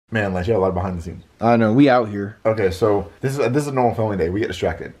Man, Lance, you have a lot behind the scenes. I know, we out here. Okay, so this is a normal filming day. We get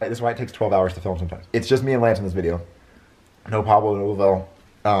distracted. This is why it takes 12 hours to film sometimes. It's just me and Lance in this video. No Pablo, no Lavelle.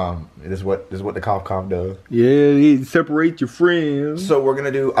 This is what the cough does. Yeah, separate your friends. So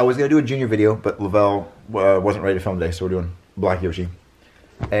I was gonna do a junior video, but Lavelle wasn't ready to film today, so we're doing Black Yoshi.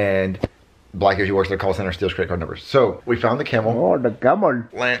 And Black Yoshi works at a call center, steals credit card numbers. So we found the camel. Oh, the camel.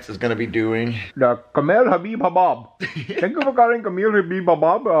 Lance is gonna be doing the Kamel Habib Habab. Thank you for calling Kamel Habib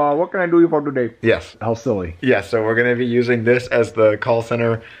Habab. What can I do you for today? Yes. How silly. Yeah, so we're gonna be using this as the call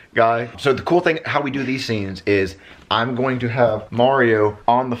center guy. So the cool thing, how we do these scenes is I'm going to have Mario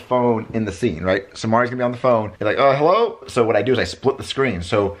on the phone in the scene, right? So Mario's gonna be on the phone. You're like, hello? So what I do is I split the screen.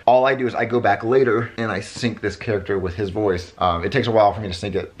 So all I do is I go back later and I sync this character with his voice. It takes a while for me to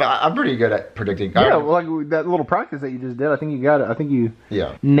sync it, but I'm pretty good at predicting. Yeah, well, like that little practice that you just did, I think you got it. I think you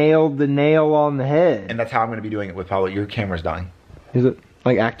yeah nailed the nail on the head. And that's how I'm gonna be doing it with Pablo. Your camera's dying. Is it?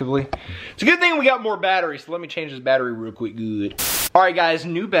 Like actively? It's a good thing we got more battery, so let me change this battery real quick. Good. All right, guys,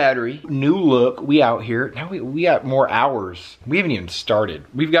 new battery, new look. We out here. Now we got more hours. We haven't even started.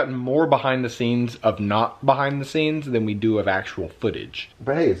 We've gotten more behind the scenes of not behind the scenes than we do of actual footage.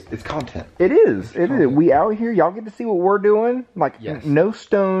 But hey, it's content. It is. It is. We out here. Y'all get to see what we're doing. Like, yes. No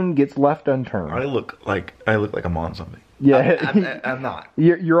stone gets left unturned. I look like I'm on something. Yeah, I'm not.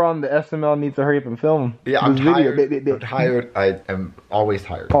 You're on the SML needs to hurry up and film. Yeah, I'm tired. I'm tired. I am always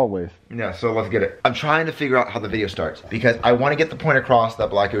tired. Always. Yeah, so let's get it. I'm trying to figure out how the video starts because I want to get the point across that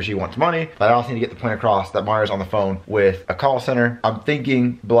Black Yoshi wants money, but I also need to get the point across that Mario's on the phone with a call center. I'm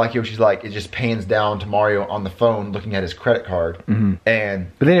thinking Black Yoshi's like, it just pans down to Mario on the phone looking at his credit card. Mm-hmm.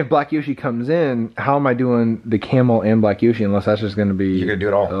 But then if Black Yoshi comes in, how am I doing the camel and Black Yoshi unless that's just going to be... You're going to do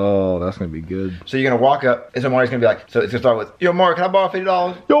it all. Oh, that's going to be good. So you're going to walk up, and so Mario's going to be like, so it's going to start with, yo Mario, can I borrow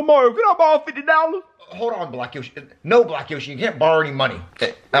 $50? Yo Mario, can I borrow $50? Hold on, Black Yoshi. No, Black Yoshi, you can't borrow any money.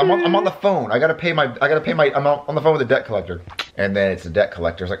 I'm on the phone. I gotta pay my, I'm on the phone with the debt collector. And then it's the debt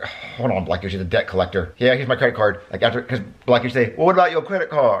collector. It's like, hold on, Black Yoshi, the debt collector. Yeah, here's my credit card. Like after, because Black Yoshi say, well, what about your credit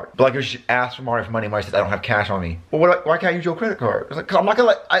card? Black Yoshi asks for Mario for money. Mario says, I don't have cash on me. Well, why can't I use your credit card? It's like, cause I'm not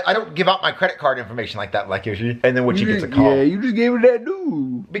gonna I don't give out my credit card information like that, Black Yoshi. And then when she gets a call. Yeah, you just gave her that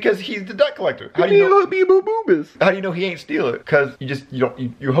dude. Because he's the debt collector. How do you know? How do you know he ain't steal it? Cause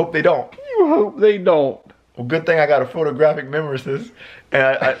you hope they don't. You hope they don't. Well, good thing I got a photographic memory, sis.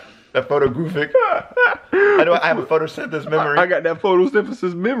 And a photographic. I know I have a photosynthesis memory. I got that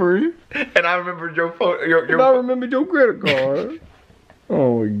photosynthesis memory. And I remember your I remembered your credit card.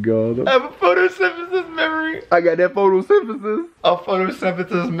 Oh my god. I have a photosynthesis memory. I got that photosynthesis. A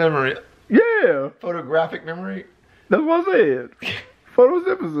photosynthesis memory. Yeah. Photographic memory. That's what I said.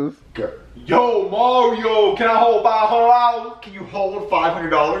 Photosynthesis. Okay. Yo, Mario, can I hold $500? Can you hold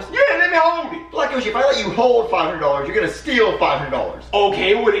 $500? Yeah, let me hold it. Black Yoshi, if I let you hold $500, you're gonna steal $500.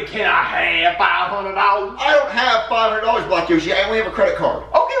 Okay, well then can I have $500? I don't have $500, Black Yoshi. I only have a credit card.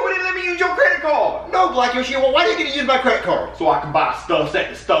 Okay, well then let me use your credit card. No, Black Yoshi, well why do you get to use my credit card? So I can buy stuff at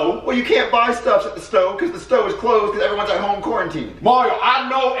the store. Well, you can't buy stuff at the store because the store is closed because everyone's at home quarantined. Mario, I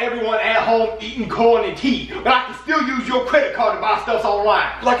know everyone at home eating corn and tea, but I can still use your credit card to buy stuff online.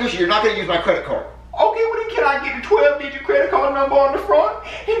 Black Yoshi, you're not gonna use my credit card. Okay, well then can I get the 12-digit credit card number on the front,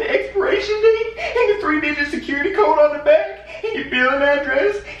 and the expiration date, and the 3-digit security code on the back, and your billing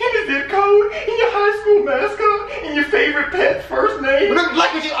address, and the zip code, and your high school mascot, and your favorite pet's first name? Look,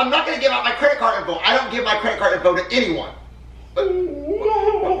 Black Yoshi, I'm not gonna give out my credit card info. I don't give my credit card info to anyone.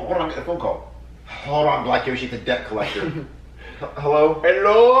 Hold on, I'm getting a phone call. Hold on, Black Yoshi, the debt collector. Hello?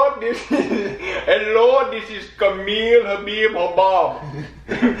 Hello, this is Camille Habib Habab.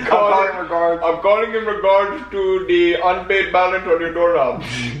 I'm calling in regards to the unpaid balance on your doorknobs.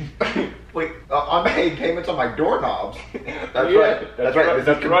 Wait, unpaid payments on my doorknobs? That's right. That's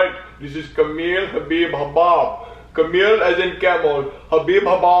right. This is Camille Habib Habab. Camille as in camel, Habib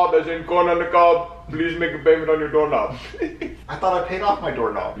Habab as in corn on the cob. Please make a payment on your doorknob. I thought I paid off my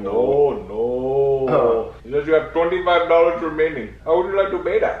doorknob. No. It says you have $25 remaining. How would you like to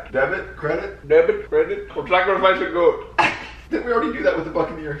pay that? Debit? Credit? Debit? Credit? Or sacrifice a goat? Didn't we already do that with the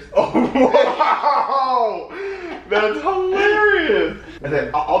Buccaneers? Oh, wow! That's hilarious. And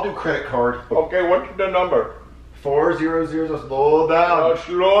then I'll do credit card. Okay, what's the number? 400. Slow down.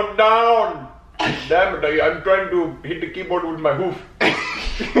 Slow down. Damn it, I'm trying to hit the keyboard with my hoof.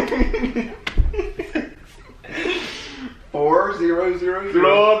 400.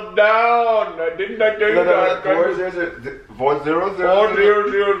 Slow down. Didn't I tell you that? 400. 400.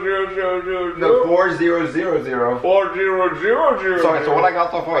 40000. No, 4000. 4000. Sorry, so what I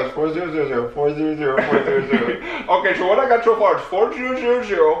got so far is 4000, 400. Okay, so what I got so far is 4000,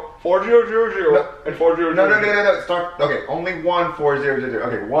 4000, and 400. No. Start. Okay, only one 400.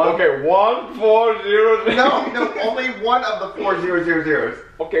 Okay, one. Okay, 1400. No, only one of the 4000s.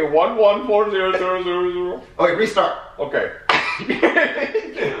 Okay, 114000. Okay, restart. Okay.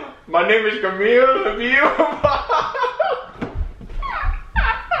 My name is Camille Habib.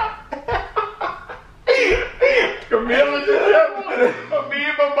 Camille is a devil.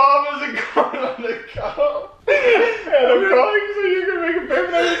 Habib Bob is a corn on the cob. And I'm calling so you can make a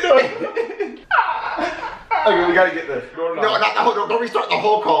payment on your door. Okay, we gotta get this. Go No, now. not the whole. Don't restart the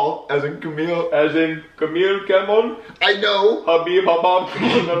whole call. As in Camille. As in Camille Camel, I know. Habib Bob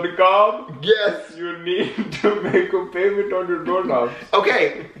corn on the cob. Yes. You need to make a payment on your doorknob.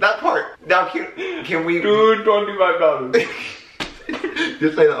 Okay, that part. Now can we? $225.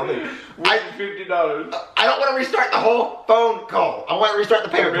 Just say that. Okay. $50. I don't want to restart the whole phone call. I want to restart the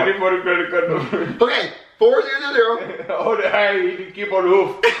payment Ready part. for the credit card number. Okay, 400. Oh, hey, keep on the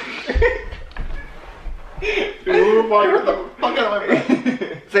hoof. The hoof on What the fuck out of my brain?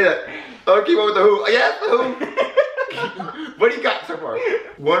 Say that. Oh, keep on with the who. Yes, the who. What do you got so far?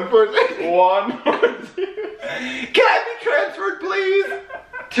 140. 140. Can I be transferred, please?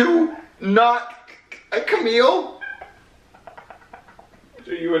 To not a Camille?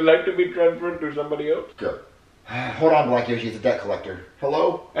 So you would like to be transferred to somebody else? Go. Hold on, Black Yoshi. It's a debt collector.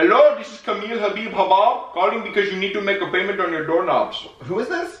 Hello? Hello, this is Camille Habib Habab calling because you need to make a payment on your doorknobs. Who is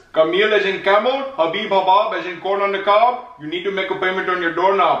this? Camille as in camel, Habib Habab as in corn on the cob. You need to make a payment on your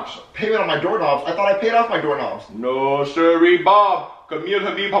doorknobs. Payment on my doorknobs? I thought I paid off my doorknobs. No, sirree, Bob. Camille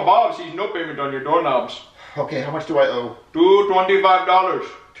Habib Habab sees no payment on your doorknobs. Okay, how much do I owe? $225.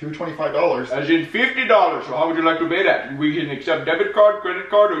 $225. As in $50. So how would you like to pay that? We can accept debit card, credit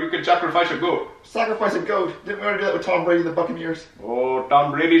card, or you can sacrifice a goat. Sacrifice a goat. Didn't we already do that with Tom Brady, the Buccaneers? Oh, Tom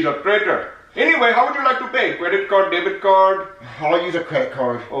Brady's a traitor. Anyway, how would you like to pay? Credit card, debit card? I'll use a credit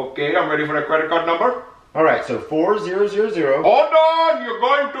card. Okay, I'm ready for the credit card number. Alright, so 4000. Hold on, you're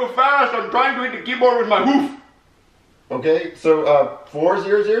going too fast. I'm trying to hit the keyboard with my hoof. Okay, so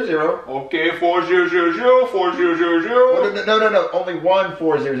 4000. Okay, 400, 400. No. Only one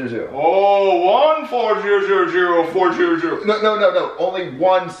 400. Oh, 1400, 400. No. Only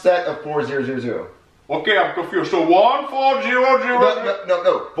one set of 400. Okay, I'm confused. So 1400.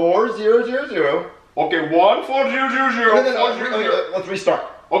 No. 4000. Okay, 1400. No. Let's restart.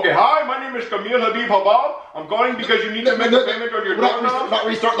 Okay, hi, my name is Camille Habib Habab. I'm calling because you need to make a payment on your doorknob. Not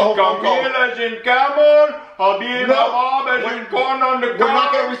restart the whole phone call. Camille as in camel, Habib Habab as in corn on the cob. We're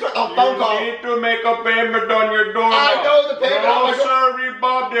not going to restart the whole phone call. You need to make a payment on your doorknob. I know the payment on my doorknob. No, sorry,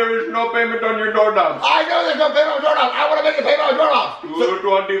 Bob, there is no payment on your doorknob. I know there's no payment on the doorknob. I want to make a payment on the doorknob.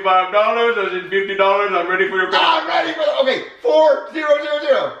 $225 as in $50. I'm ready for your payment. I'm ready for the, okay, 4000.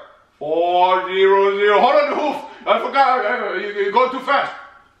 400. Hold on the hoof. I forgot. You go too fast.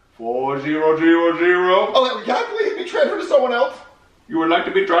 4000. Oh, can I please be transferred to someone else? You would like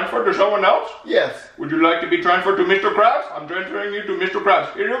to be transferred to someone else? Yes. Would you like to be transferred to Mr. Krabs? I'm transferring you to Mr.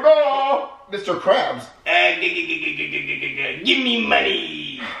 Krabs. Here you go. Mr. Krabs. Give me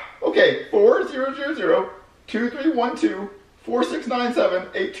money. Okay, 4000 2312 4697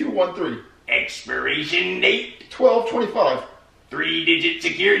 8213 Expiration date. 1225. 3-digit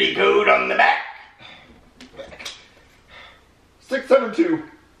security code on the back. 672.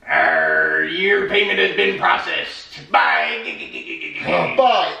 Your payment has been processed. Bye.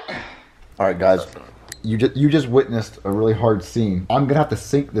 Bye. All right, guys. You just witnessed a really hard scene. I'm gonna have to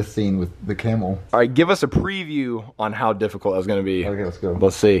sync this scene with the camel. All right, give us a preview on how difficult that's gonna be. Okay, let's go.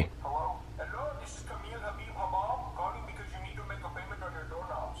 Let's see. Hello, this is Camille Habib Habab calling because you need to make a payment on your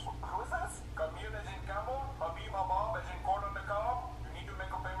doorknobs. Who is this? Camille as in camel, Habib Habab as in corn on the cob. You need to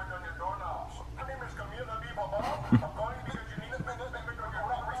make a payment on your doorknobs. My name is Camille Habib Habab. I'm calling because you need to make a payment on your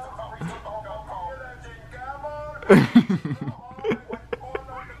doorknobs. Camille as in camel.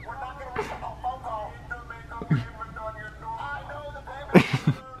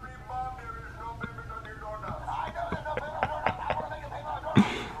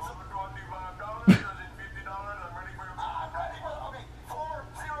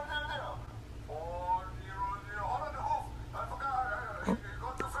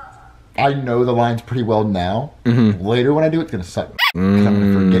 I know the lines pretty well now. Later when I do it, it's gonna suck. 'Cause I'm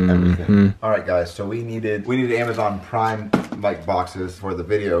gonna forget everything. All right, guys. So we needed Amazon Prime like boxes for the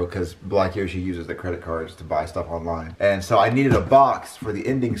video because Black Yoshi uses the credit cards to buy stuff online, and so I needed a box for the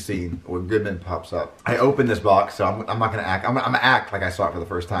ending scene where Goodman pops up. I opened this box, so I'm not gonna act. I'm gonna act like I saw it for the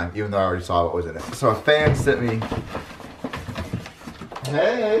first time, even though I already saw what was in it. So a fan sent me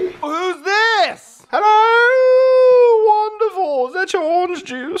Hey. Who's this? Hello, wonderful. Is that your orange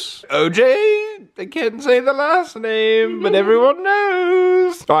juice? OJ? I can't say the last name, but everyone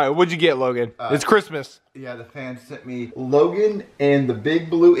knows. All right, what'd you get, Logan? It's Christmas. Yeah, the fans sent me Logan and the big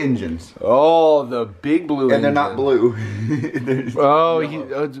blue engines. Oh, the big blue And they're not blue.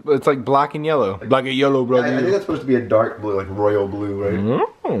 it's like black and yellow. Black and yellow, brother. I think that's supposed to be a dark blue, like royal blue, right?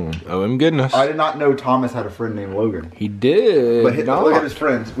 Oh, my goodness. I did not know Thomas had a friend named Logan. He did. But look at his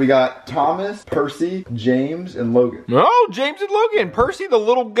friends. We got Thomas, Percy, James, and Logan. Oh, James and Logan. Percy the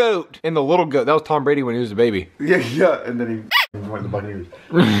little goat. And the little goat. That was Tom Brady when he was a baby. Yeah. And then he went to the Buccaneers.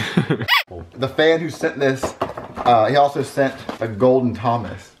 The fan who sent this, he also sent a golden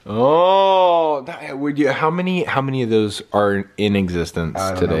Thomas. Oh, how many of those are in existence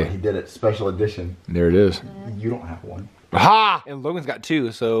today? He did it special edition. There it is. You don't have one. Ha! And Logan's got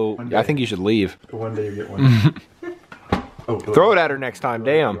two, so I think you should leave. One day you get one. Throw it at her next time.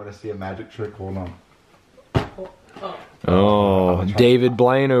 Damn. You want to see a magic trick? Hold on. Oh, David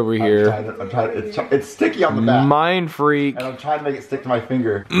Blaine over here. I'm trying it's sticky on the back. Mind freak. And I'm trying to make it stick to my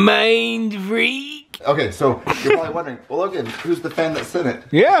finger. Mind freak. Okay, so you're probably wondering, well, Logan, who's the fan that sent it?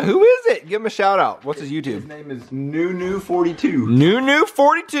 Yeah, who is it? Give him a shout out. What's his YouTube? His name is Nunu42.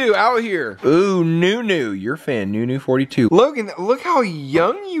 Nunu42 out here. Ooh, Nunu. Your fan, Nunu42. Logan, look how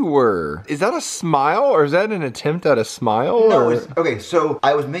young you were. Is that a smile or is that an attempt at a smile? No, okay, so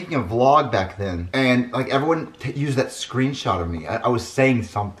I was making a vlog back then and like everyone used that screenshot of me. I was saying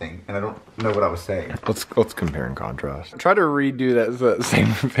something and I don't know what I was saying. Let's compare and contrast. Try to redo that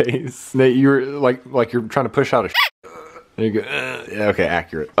same face. That you're like you're trying to push out a there you go. Yeah, okay,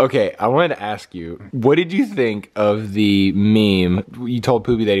 accurate. Okay, I wanted to ask you, what did you think of the meme? You told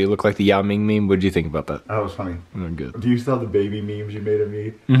Poopy that he looked like the Yao Ming meme. What did you think about that? That was funny. Oh, good. Do you still have the baby memes you made of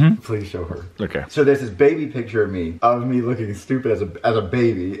me? Please show her. Okay. So there's this baby picture of me looking stupid as a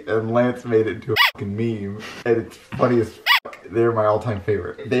baby, and Lance made it into a fucking meme, and it's funny as fuck. They're my all-time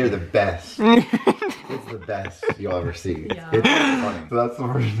favorite. They are the best. It's the best you'll ever see. Yeah. It's funny. So that's the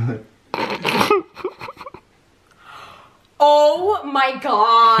first time. Oh my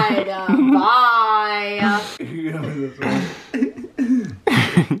god. Bye.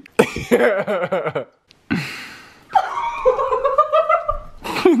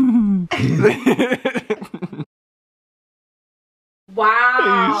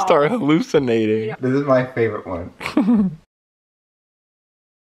 Wow. You start hallucinating. This is my favorite one.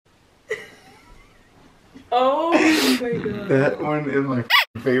 Oh my god. That one is my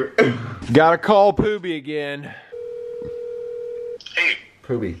favorite. Gotta call Poopy again. Hey.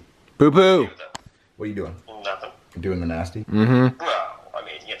 Poopy. Poo-poo. What are you doing? Nothing. Doing the nasty? Well, I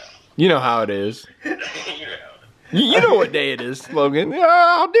mean, you know. You know how it is. You know. You know what day it is, Logan.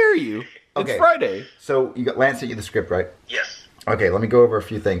 How dare you? Okay. It's Friday. So you got Lance sent you the script, right? Yes. Okay, let me go over a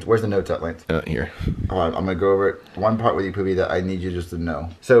few things. Where's the notes at, Lance? Here. I'm gonna go over it. One part with you, Poopy, that I need you just to know.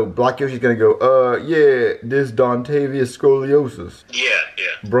 So Black Yoshi's gonna go, yeah, this Dontavious scoliosis. Yeah.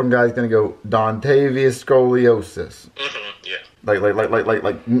 Brun guy's gonna go, Dontavious scoliosis. Yeah. Like,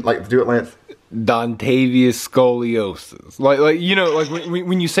 do it, Lance. Dontavious scoliosis. Like you know, like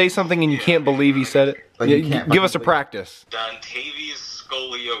when you say something and you can't believe he said it. Like you can't, give us a practice. Dontavious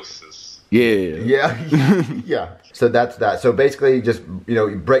scoliosis. Yeah. Yeah. So that's that. So basically, just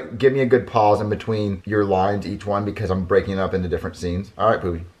give me a good pause in between your lines, each one, because I'm breaking it up into different scenes. All right,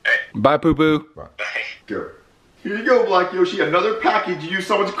 Poopy. Hey. Bye, Poo Poo. Bye. Go. Here you go, Black Yoshi. Another package you used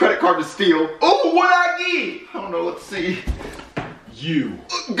someone's credit card to steal. Oh, what'd I get? I don't know. Let's see. You.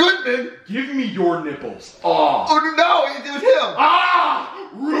 Goodman. Give me your nipples. Ah. Oh no, it was him. Ah!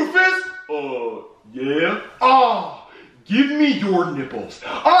 Rufus? Yeah? Ah! Give me your nipples.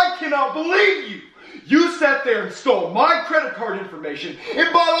 I cannot believe you! You sat there and stole my credit card information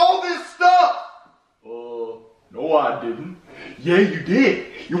and bought all this stuff! No I didn't. Yeah, you did.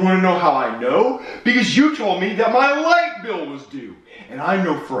 You want to know how I know? Because you told me that my light bill was due. And I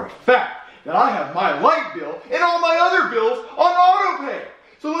know for a fact that I have my light bill and all my other bills on auto pay.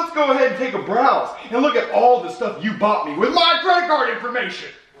 So let's go ahead and take a browse and look at all the stuff you bought me with my credit card information.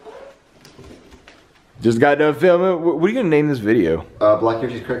 Just got done filming. What are you gonna name this video? Black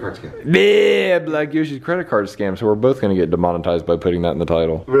Yoshi's credit card scam. Yeah, Black Yoshi's credit card scam. So we're both gonna get demonetized by putting that in the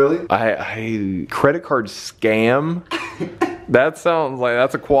title. Really? I credit card scam. That sounds like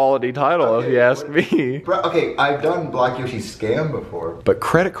that's a quality title, if you ask me. Okay, I've done Black Yoshi's scam before. But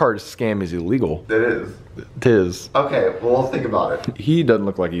credit card scam is illegal. It is. Tis. Okay, well, I'll think about it. He doesn't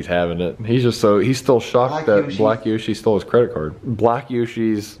look like he's having it. He's still shocked that Black Yoshi stole his credit card. Black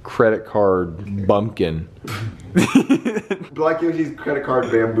Yoshi's credit card bumpkin. Black Yoshi's credit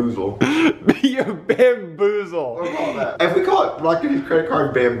card bamboozle. You bamboozle. We'll call that. If we call it Black Yoshi's credit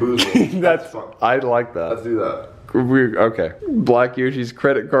card Bamboozle, That's fun. I like that. Let's do that. Okay. Black Yoshi's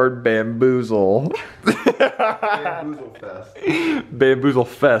credit card Bamboozle. Bamboozle Fest. Bamboozle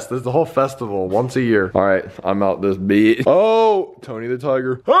Fest. There's the whole festival once a year. All right, I'm out this beat. Oh, Tony the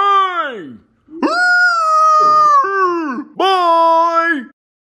Tiger. Hey!